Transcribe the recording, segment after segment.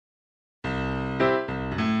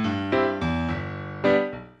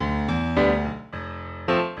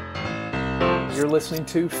You're listening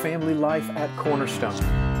to Family Life at Cornerstone,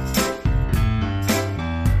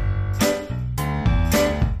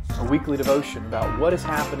 a weekly devotion about what is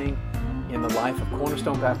happening in the life of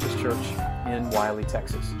Cornerstone Baptist Church in Wylie,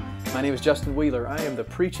 Texas. My name is Justin Wheeler. I am the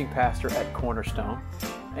preaching pastor at Cornerstone,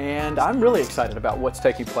 and I'm really excited about what's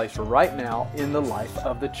taking place right now in the life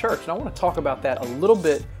of the church. And I want to talk about that a little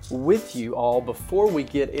bit with you all before we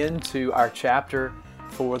get into our chapter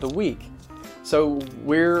for the week. So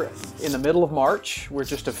we're in the middle of March. We're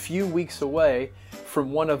just a few weeks away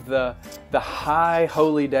from one of the high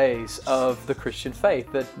holy days of the Christian faith.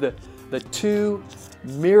 The two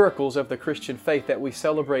miracles of the Christian faith that we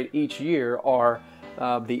celebrate each year are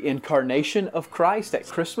the incarnation of Christ at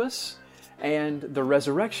Christmas and the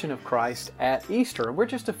resurrection of Christ at Easter. And we're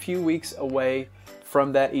just a few weeks away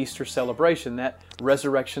from that Easter celebration, that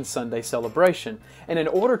Resurrection Sunday celebration. And in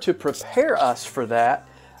order to prepare us for that,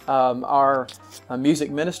 our music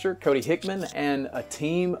minister, Cody Hickman, and a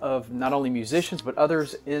team of not only musicians but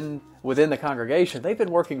others within the congregation, they've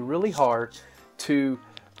been working really hard to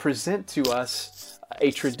present to us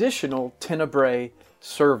a traditional Tenebrae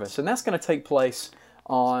service. And that's going to take place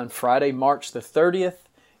on Friday, March the 30th.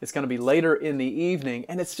 It's going to be later in the evening,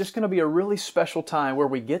 and it's just going to be a really special time where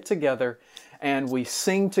we get together and we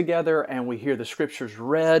sing together and we hear the scriptures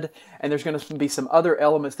read, and there's going to be some other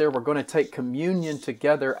elements there. We're going to take communion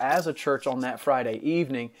together as a church on that Friday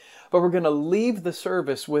evening, but we're going to leave the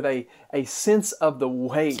service with a sense of the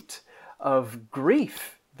weight of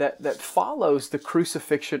grief that follows the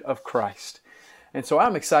crucifixion of Christ. And so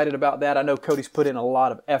I'm excited about that. I know Cody's put in a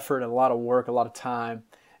lot of effort, a lot of work, a lot of time,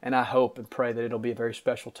 and I hope and pray that it'll be a very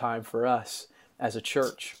special time for us as a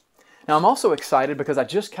church. Now, I'm also excited because I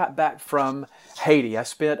just got back from Haiti. I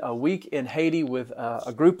spent a week in Haiti with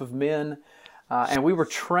a group of men, and we were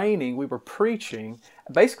preaching,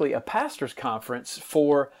 basically a pastor's conference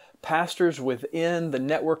for pastors within the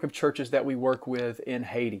network of churches that we work with in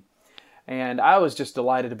Haiti. And I was just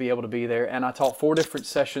delighted to be able to be there, and I taught 4 different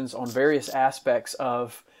sessions on various aspects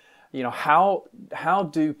of, how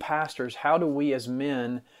do we as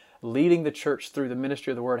men leading the church through the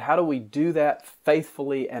ministry of the Word, how do we do that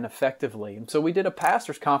faithfully and effectively? And so we did a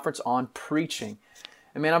pastor's conference on preaching.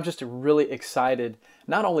 And man, I'm just really excited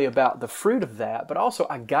not only about the fruit of that, but also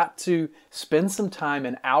I got to spend some time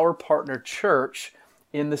in our partner church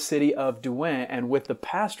in the city of Douin and with the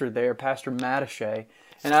pastor there, Pastor Matache,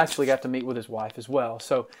 and I actually got to meet with his wife as well.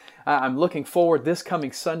 So I'm looking forward this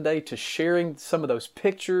coming Sunday to sharing some of those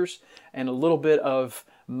pictures and a little bit of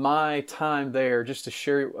my time there just to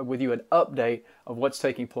share with you an update of what's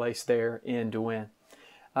taking place there in Douin.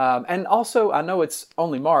 And also, I know it's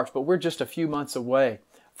only March, but we're just a few months away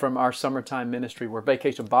from our summertime ministry where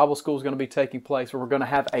Vacation Bible School is going to be taking place, where we're going to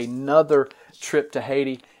have another trip to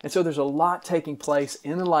Haiti. And so there's a lot taking place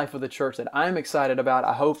in the life of the church that I'm excited about.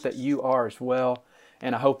 I hope that you are as well,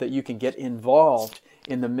 and I hope that you can get involved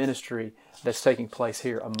in the ministry that's taking place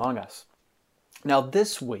here among us. Now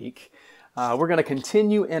this week, we're going to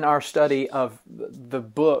continue in our study of the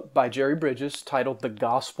book by Jerry Bridges titled The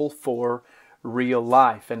Gospel for Real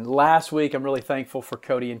Life. And last week, I'm really thankful for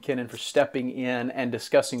Cody and Kenan for stepping in and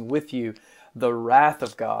discussing with you the wrath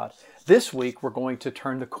of God. This week, we're going to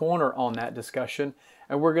turn the corner on that discussion,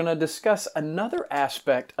 and we're going to discuss another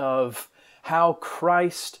aspect of how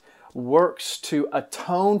Christ works to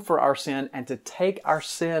atone for our sin and to take our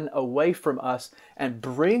sin away from us and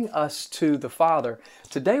bring us to the Father.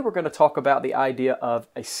 Today we're going to talk about the idea of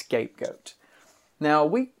a scapegoat. Now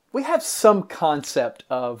we have some concept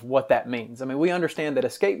of what that means. I mean, we understand that a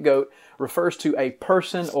scapegoat refers to a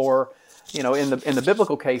person or, in the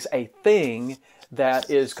biblical case, a thing that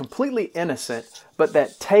is completely innocent, but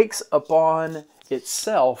that takes upon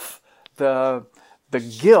itself the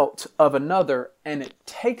guilt of another, and it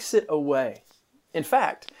takes it away. In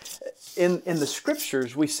fact, in the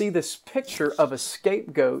scriptures, we see this picture of a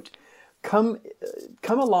scapegoat come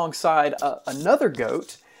alongside another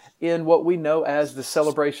goat in what we know as the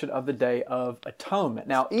celebration of the Day of Atonement.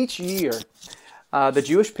 Now, each year, the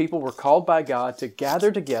Jewish people were called by God to gather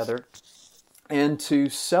together and to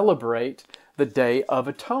celebrate the Day of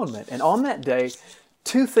Atonement. And on that day,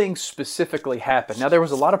 2 things specifically happened. Now, there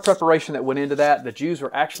was a lot of preparation that went into that. The Jews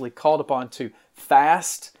were actually called upon to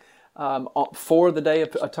fast for the Day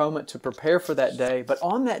of Atonement, to prepare for that day. But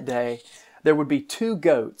on that day, there would be 2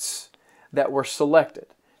 goats that were selected.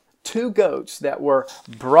 2 goats that were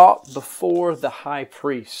brought before the high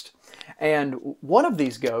priest. And one of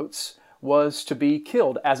these goats was to be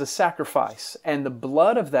killed as a sacrifice. And the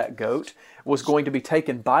blood of that goat was going to be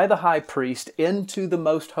taken by the high priest into the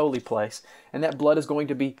most holy place. And that blood is going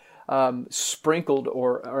to be sprinkled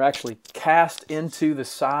or actually cast into the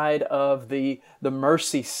side of the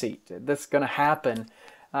mercy seat. That's going to happen.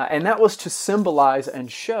 And that was to symbolize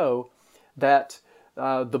and show that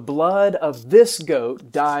the blood of this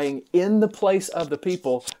goat dying in the place of the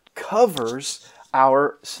people covers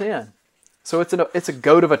our sin. So it's a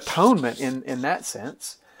goat of atonement in that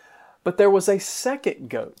sense. But there was a second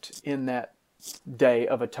goat in that day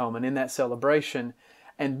of atonement, in that celebration.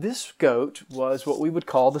 And this goat was what we would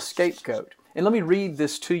call the scapegoat. And let me read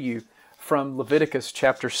this to you from Leviticus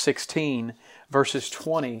chapter 16, verses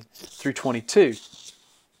 20 through 22.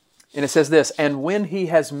 And it says this, "And when he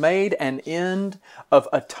has made an end of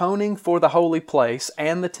atoning for the holy place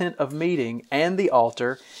and the tent of meeting and the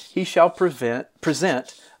altar, he shall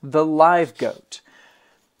present the live goat.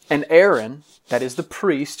 And Aaron, that is the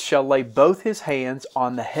priest, shall lay both his hands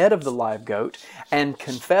on the head of the live goat and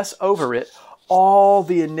confess over it all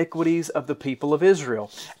the iniquities of the people of Israel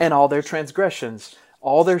and all their transgressions,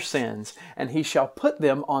 all their sins. And he shall put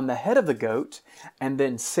them on the head of the goat and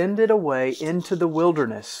then send it away into the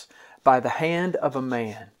wilderness by the hand of a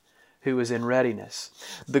man who is in readiness.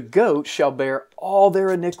 The goat shall bear all their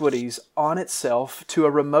iniquities on itself to a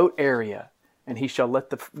remote area, and he shall let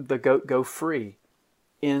the goat go free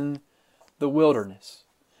in the wilderness."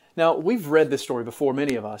 Now, we've read this story before,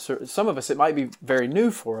 many of us. Or some of us, it might be very new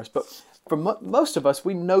for us, but for most of us,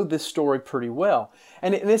 we know this story pretty well.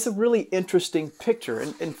 And it's a really interesting picture.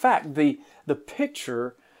 And in fact, the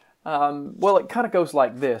picture, it kind of goes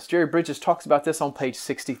like this. Jerry Bridges talks about this on page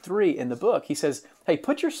 63 in the book. He says, hey,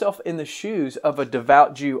 put yourself in the shoes of a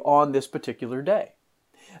devout Jew on this particular day.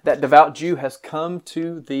 That devout Jew has come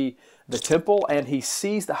to the temple and he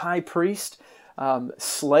sees the high priest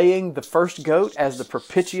slaying the first goat as the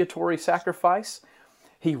propitiatory sacrifice.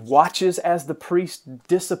 He watches as the priest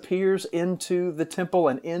disappears into the temple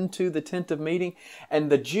and into the tent of meeting.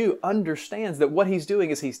 And the Jew understands that what he's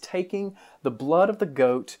doing is he's taking the blood of the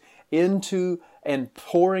goat into and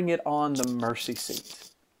pouring it on the mercy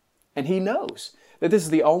seat. And he knows that this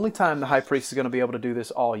is the only time the high priest is going to be able to do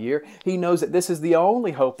this all year. He knows that this is the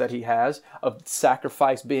only hope that he has of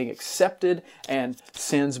sacrifice being accepted and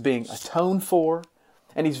sins being atoned for.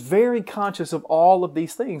 And he's very conscious of all of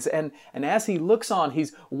these things. And as he looks on,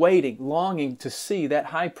 he's waiting, longing to see that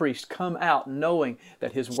high priest come out, knowing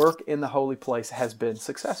that his work in the holy place has been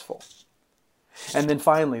successful. And then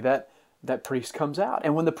finally, that priest comes out.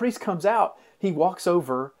 And when the priest comes out, he walks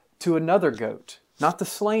over to another goat. Not the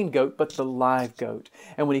slain goat, but the live goat.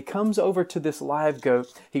 And when he comes over to this live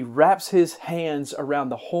goat, he wraps his hands around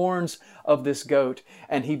the horns of this goat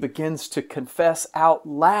and he begins to confess out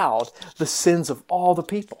loud the sins of all the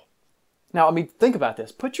people. Now, think about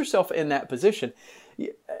this. Put yourself in that position.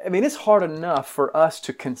 It's hard enough for us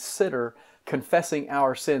to consider confessing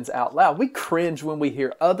our sins out loud. We cringe when we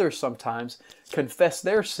hear others sometimes confess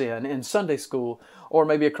their sin in Sunday school or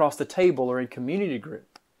maybe across the table or in community group.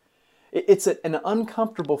 It's an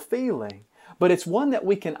uncomfortable feeling, but it's one that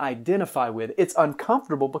we can identify with. It's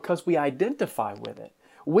uncomfortable because we identify with it.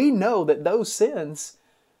 We know that those sins,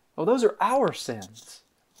 those are our sins.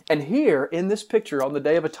 And here in this picture on the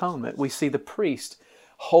Day of Atonement, we see the priest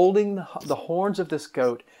holding the horns of this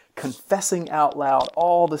goat, confessing out loud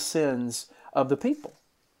all the sins of the people.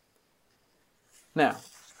 Now,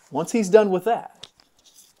 once he's done with that,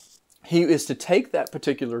 he is to take that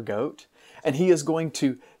particular goat and he is going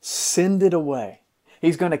to send it away.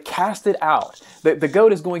 He's going to cast it out. The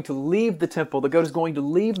goat is going to leave the temple. The goat is going to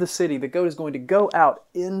leave the city. The goat is going to go out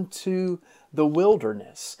into the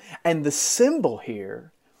wilderness. And the symbol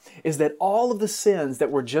here is that all of the sins that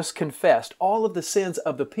were just confessed, all of the sins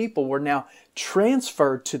of the people were now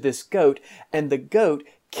transferred to this goat, and the goat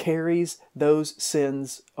carries those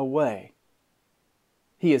sins away.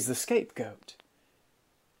 He is the scapegoat.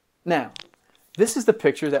 Now, this is the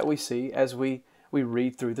picture that we see as we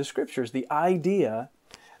read through the Scriptures. The idea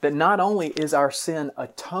that not only is our sin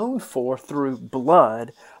atoned for through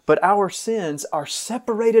blood, but our sins are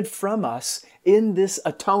separated from us in this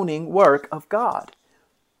atoning work of God.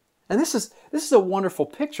 And this is a wonderful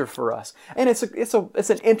picture for us. And it's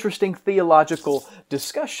an interesting theological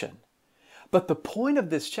discussion. But the point of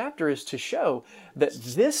this chapter is to show that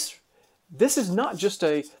this is not just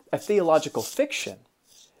a theological fiction.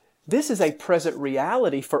 This is a present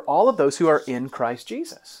reality for all of those who are in Christ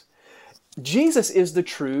Jesus. Jesus is the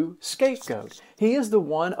true scapegoat. He is the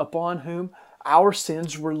one upon whom our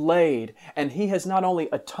sins were laid. And He has not only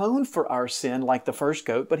atoned for our sin like the first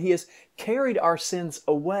goat, but He has carried our sins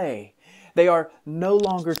away. They are no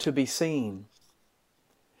longer to be seen.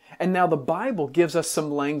 And now the Bible gives us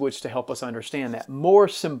some language to help us understand that, more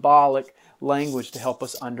symbolic language to help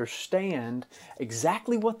us understand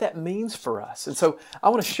exactly what that means for us. And so I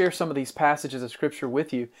want to share some of these passages of Scripture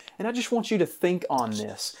with you, and I just want you to think on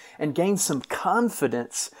this and gain some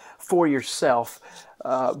confidence for yourself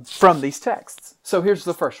from these texts. So here's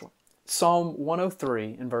the first one, Psalm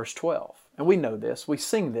 103 and verse 12. And we know this, we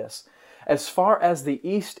sing this. As far as the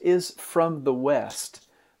east is from the west,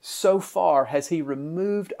 so far has He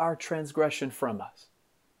removed our transgression from us.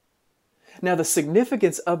 Now, the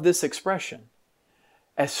significance of this expression,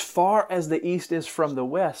 as far as the east is from the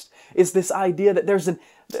west, is this idea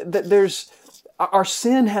that our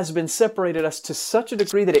sin has been separated us to such a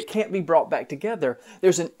degree that it can't be brought back together.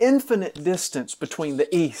 There's an infinite distance between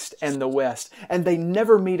the east and the west, and they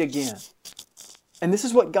never meet again. And this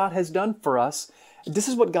is what God has done for us. This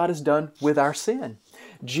is what God has done with our sin.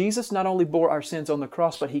 Jesus not only bore our sins on the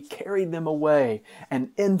cross, but He carried them away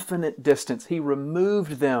an infinite distance. He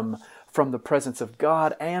removed them from the presence of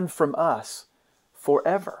God and from us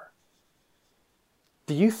forever.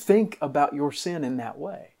 Do you think about your sin in that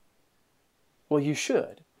way? Well, you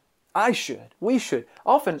should. I should. We should.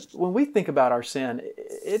 Often when we think about our sin,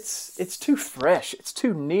 it's too fresh, it's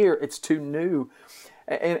too near, it's too new.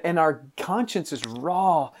 And our conscience is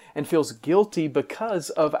raw and feels guilty because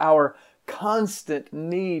of our constant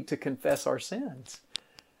need to confess our sins.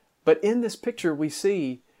 But in this picture we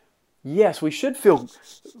see, yes, we should feel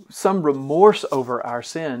some remorse over our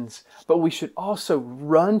sins, but we should also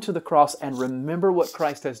run to the cross and remember what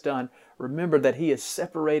Christ has done. Remember that He has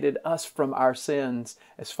separated us from our sins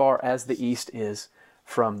as far as the east is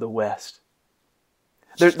from the west.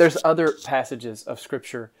 There's other passages of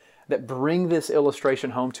Scripture that bring this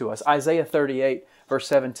illustration home to us. Isaiah 38, verse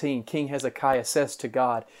 17, King Hezekiah says to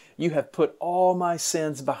God, "You have put all my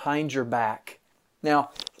sins behind your back."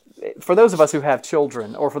 Now, for those of us who have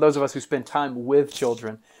children, or for those of us who spend time with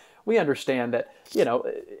children, we understand that,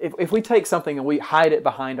 if we take something and we hide it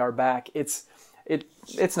behind our back, it's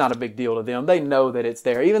not a big deal to them. They know that it's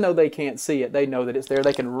there. Even though they can't see it, they know that it's there.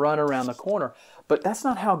 They can run around the corner. But that's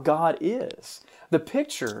not how God is. The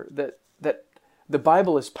picture that the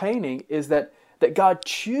Bible is painting is that God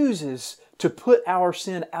chooses to put our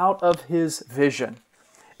sin out of His vision.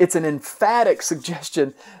 It's an emphatic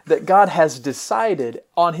suggestion that God has decided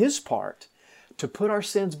on His part to put our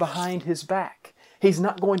sins behind His back. He's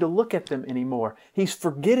not going to look at them anymore. He's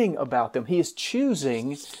forgetting about them. He is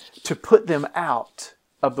choosing to put them out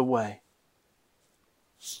of the way.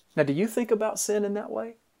 Now, do you think about sin in that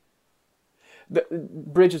way?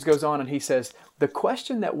 Bridges goes on and he says, the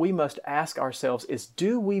question that we must ask ourselves is,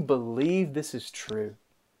 do we believe this is true?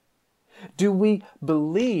 Do we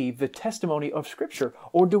believe the testimony of Scripture,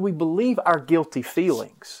 or do we believe our guilty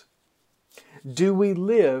feelings? Do we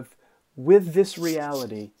live with this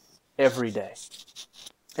reality every day?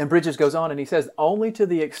 And Bridges goes on and he says, only to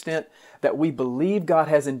the extent that we believe God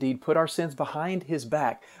has indeed put our sins behind His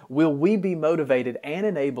back will we be motivated and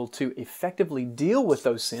enabled to effectively deal with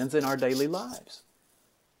those sins in our daily lives.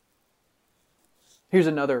 Here's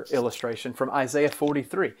another illustration from Isaiah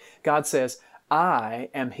 43. God says, I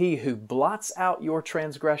am He who blots out your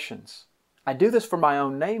transgressions. I do this for my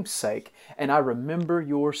own name's sake, and I remember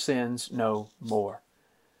your sins no more.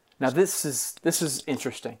 Now this is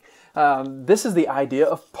interesting. This is the idea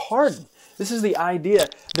of pardon. This is the idea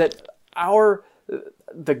that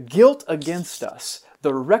the guilt against us,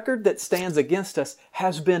 the record that stands against us,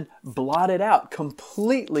 has been blotted out,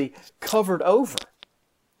 completely covered over.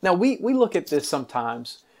 Now we look at this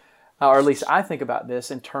sometimes, or at least I think about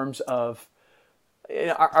this in terms of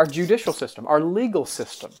our judicial system, our legal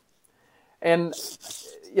system. And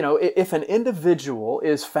if an individual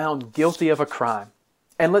is found guilty of a crime,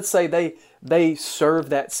 and let's say they serve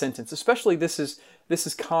that sentence, especially this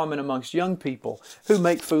is common amongst young people who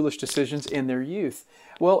make foolish decisions in their youth.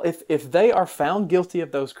 Well, if they are found guilty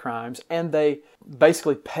of those crimes and they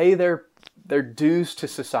basically pay their dues to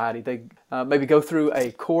society, they maybe go through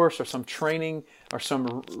a course or some training or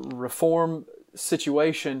some reform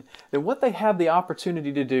situation, then what they have the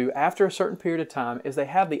opportunity to do after a certain period of time is they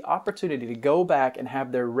have the opportunity to go back and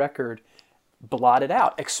have their record blotted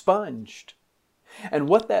out, expunged. And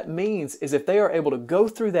what that means is if they are able to go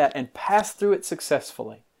through that and pass through it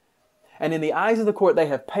successfully, and in the eyes of the court they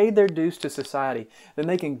have paid their dues to society, then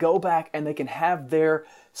they can go back and they can have their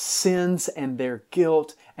sins and their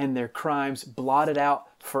guilt and their crimes blotted out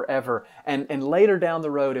forever. And later down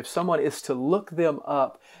the road, if someone is to look them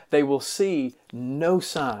up, they will see no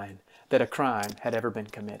sign that a crime had ever been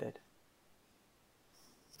committed.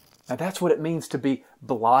 Now that's what it means to be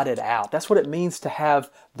blotted out. That's what it means to have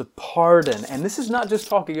the pardon. And this is not just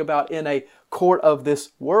talking about in a court of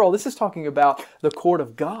this world. This is talking about the court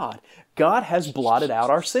of God. God has blotted out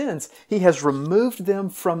our sins. He has removed them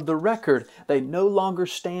from the record. They no longer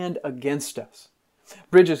stand against us.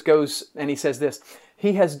 Bridges goes and he says this,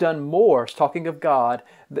 He has done more, talking of God,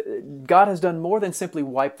 God has done more than simply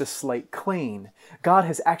wipe the slate clean. God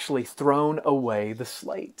has actually thrown away the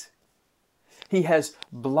slate. He has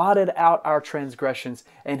blotted out our transgressions,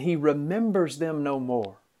 and He remembers them no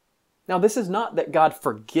more. Now, this is not that God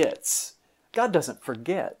forgets. God doesn't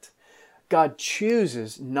forget. God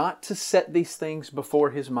chooses not to set these things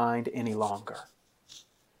before His mind any longer.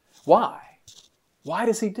 Why? Why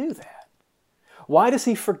does He do that? Why does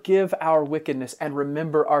He forgive our wickedness and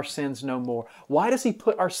remember our sins no more? Why does He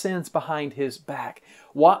put our sins behind His back?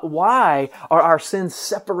 Why are our sins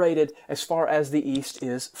separated as far as the east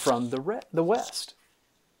is from the west?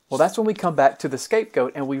 Well, that's when we come back to the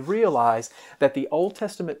scapegoat and we realize that the Old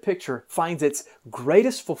Testament picture finds its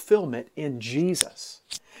greatest fulfillment in Jesus.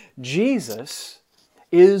 Jesus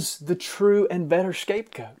is the true and better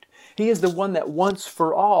scapegoat. He is the one that once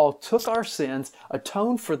for all took our sins,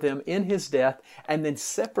 atoned for them in His death, and then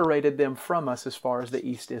separated them from us as far as the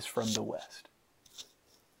east is from the west.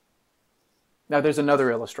 Now there's another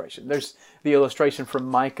illustration. There's the illustration from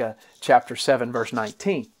Micah chapter 7 verse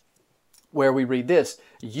 19, where we read this,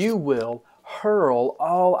 You will hurl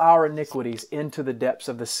all our iniquities into the depths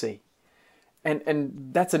of the sea. And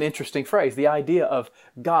that's an interesting phrase, the idea of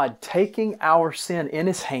God taking our sin in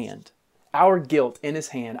His hand, our guilt in His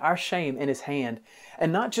hand, our shame in His hand,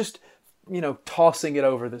 and not just, tossing it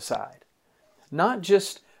over the side. Not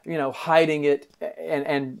just, hiding it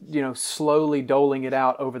and slowly doling it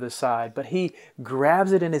out over the side, but He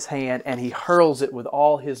grabs it in His hand and He hurls it with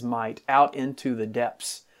all His might out into the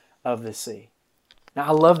depths of the sea. Now,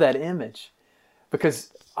 I love that image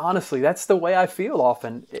because honestly, that's the way I feel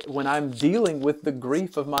often when I'm dealing with the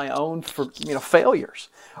grief of my own failures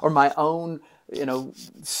or my own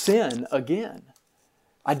sin again.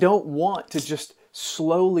 I don't want to just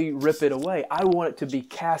slowly rip it away. I want it to be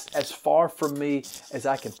cast as far from me as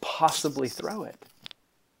I can possibly throw it.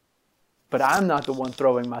 But I'm not the one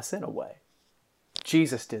throwing my sin away.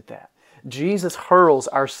 Jesus did that. Jesus hurls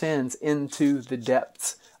our sins into the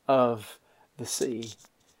depths of the sea,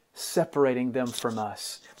 separating them from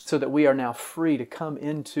us so that we are now free to come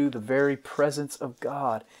into the very presence of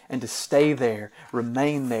God and to stay there,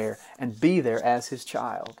 remain there, and be there as His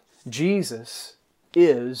child. Jesus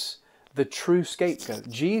is the true scapegoat.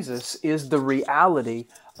 Jesus is the reality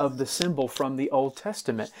of the symbol from the Old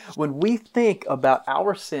Testament. When we think about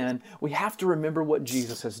our sin, we have to remember what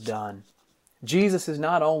Jesus has done. Jesus is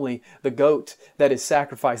not only the goat that is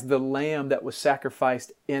sacrificed, the lamb that was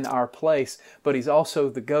sacrificed in our place, but He's also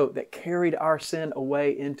the goat that carried our sin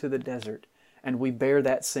away into the desert, and we bear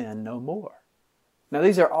that sin no more. Now,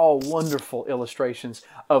 these are all wonderful illustrations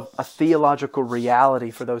of a theological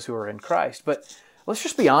reality for those who are in Christ, but let's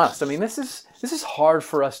just be honest. I mean, this is hard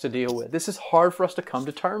for us to deal with. This is hard for us to come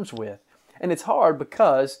to terms with. And it's hard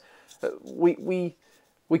because we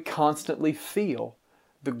constantly feel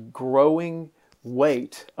the growing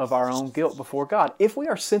weight of our own guilt before God. If we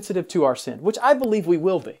are sensitive to our sin, which I believe we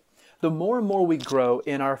will be, the more and more we grow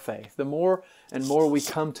in our faith, the more and more we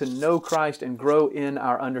come to know Christ and grow in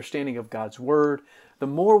our understanding of God's Word, the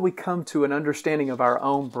more we come to an understanding of our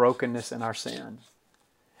own brokenness and our sin.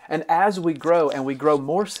 And as we grow and we grow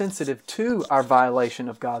more sensitive to our violation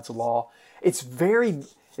of God's law, it's very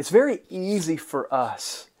easy for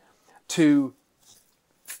us to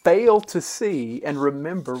fail to see and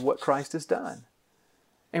remember what Christ has done.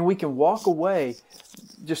 And we can walk away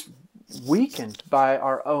just weakened by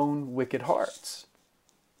our own wicked hearts.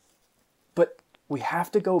 But we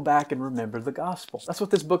have to go back and remember the gospel. That's what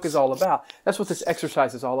this book is all about. That's what this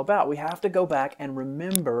exercise is all about. We have to go back and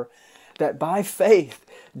remember that by faith,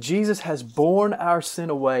 Jesus has borne our sin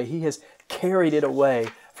away. He has carried it away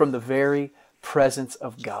from the very presence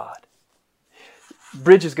of God.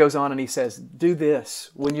 Bridges goes on and he says, do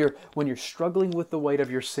this. When you're struggling with the weight of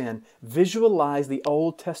your sin, visualize the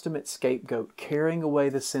Old Testament scapegoat carrying away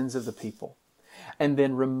the sins of the people. And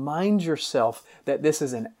then remind yourself that this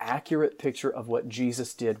is an accurate picture of what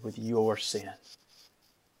Jesus did with your sin.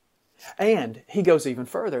 And he goes even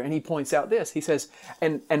further and he points out this. He says,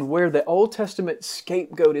 and where the Old Testament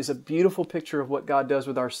scapegoat is a beautiful picture of what God does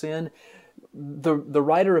with our sin, the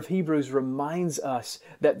writer of Hebrews reminds us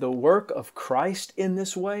that the work of Christ in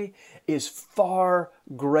this way is far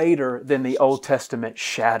greater than the Old Testament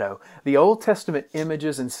shadow. The Old Testament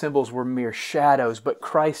images and symbols were mere shadows, but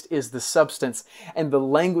Christ is the substance. And the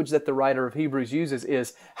language that the writer of Hebrews uses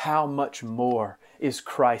is, how much more is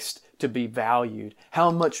Christ to be valued?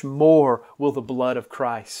 How much more will the blood of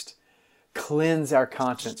Christ cleanse our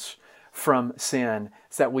conscience from sin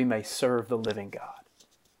so that we may serve the living God?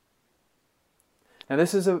 Now,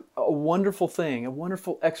 this is a wonderful thing, a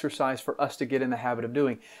wonderful exercise for us to get in the habit of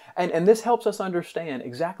doing. And this helps us understand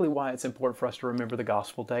exactly why it's important for us to remember the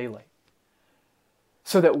gospel daily.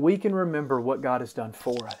 So that we can remember what God has done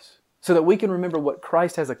for us. So that we can remember what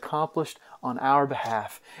Christ has accomplished on our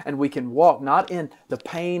behalf. And we can walk not in the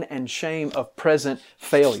pain and shame of present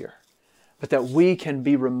failure, but that we can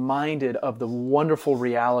be reminded of the wonderful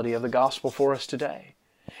reality of the gospel for us today.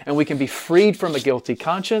 And we can be freed from a guilty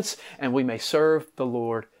conscience, and we may serve the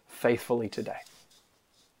Lord faithfully today.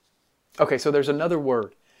 Okay, so there's another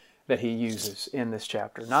word that he uses in this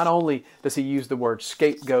chapter. Not only does he use the word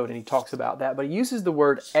scapegoat, and he talks about that, but he uses the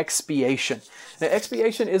word expiation. Now,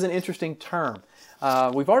 expiation is an interesting term.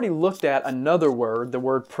 We've already looked at another word, the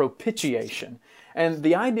word propitiation. And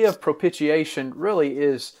the idea of propitiation really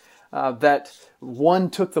is that one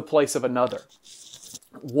took the place of another.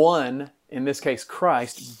 One, in this case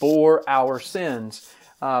Christ, bore our sins.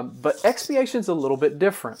 But expiation is a little bit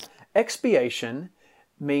different. Expiation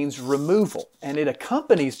means removal, and it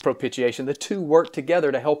accompanies propitiation. The two work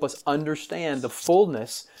together to help us understand the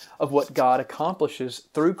fullness of what God accomplishes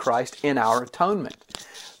through Christ in our atonement.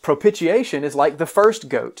 Propitiation is like the first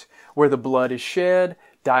goat, where the blood is shed,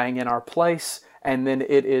 dying in our place, and then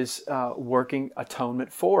it is working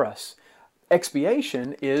atonement for us.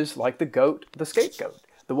 Expiation is like the goat, the scapegoat,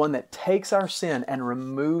 the one that takes our sin and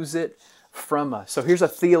removes it from us. So here's a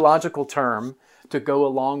theological term to go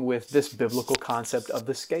along with this biblical concept of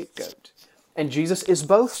the scapegoat. And Jesus is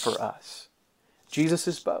both for us. Jesus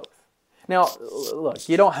is both. Now, look,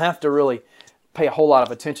 you don't have to really pay a whole lot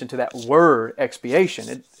of attention to that word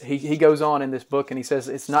expiation. He goes on in this book and he says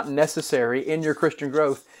it's not necessary in your Christian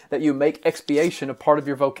growth that you make expiation a part of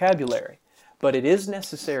your vocabulary. But it is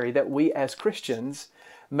necessary that we as Christians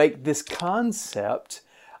make this concept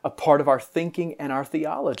a part of our thinking and our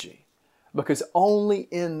theology. Because only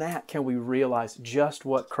in that can we realize just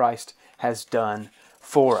what Christ has done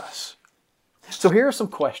for us. So here are some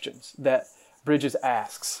questions that Bridges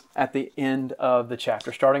asks at the end of the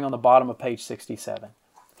chapter, starting on the bottom of page 67.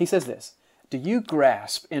 He says this: do you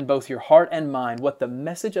grasp in both your heart and mind what the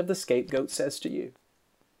message of the scapegoat says to you?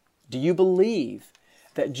 Do you believe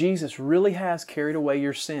that Jesus really has carried away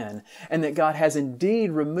your sin and that God has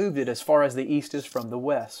indeed removed it as far as the east is from the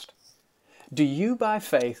west? Do you by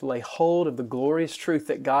faith lay hold of the glorious truth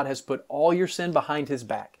that God has put all your sin behind His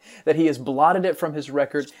back, that He has blotted it from His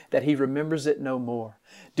record, that He remembers it no more?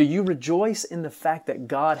 Do you rejoice in the fact that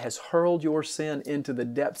God has hurled your sin into the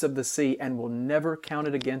depths of the sea and will never count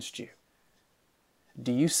it against you?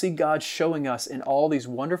 Do you see God showing us in all these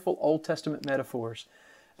wonderful Old Testament metaphors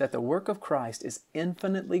that the work of Christ is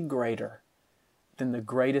infinitely greater than the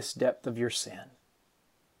greatest depth of your sin?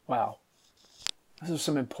 Wow. Those are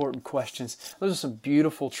some important questions. Those are some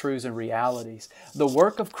beautiful truths and realities. The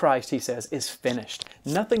work of Christ, he says, is finished.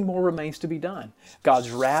 Nothing more remains to be done.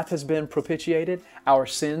 God's wrath has been propitiated. Our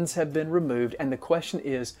sins have been removed. And the question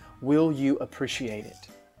is, will you appreciate it?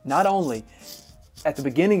 Not only at the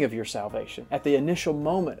beginning of your salvation, at the initial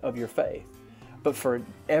moment of your faith, but for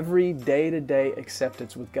every day-to-day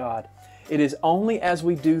acceptance with God. It is only as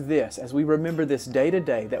we do this, as we remember this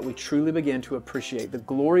day-to-day, that we truly begin to appreciate the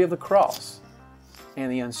glory of the cross and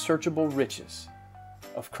the unsearchable riches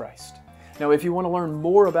of Christ. Now, if you want to learn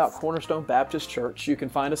more about Cornerstone Baptist Church, you can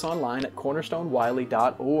find us online at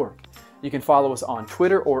cornerstonewiley.org. You can follow us on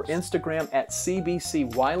Twitter or Instagram at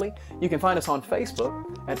CBCWiley. You can find us on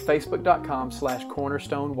Facebook at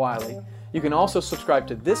facebook.com/cornerstonewiley. You can also subscribe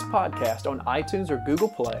to this podcast on iTunes or Google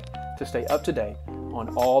Play to stay up to date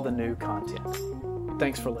on all the new content.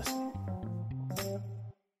 Thanks for listening.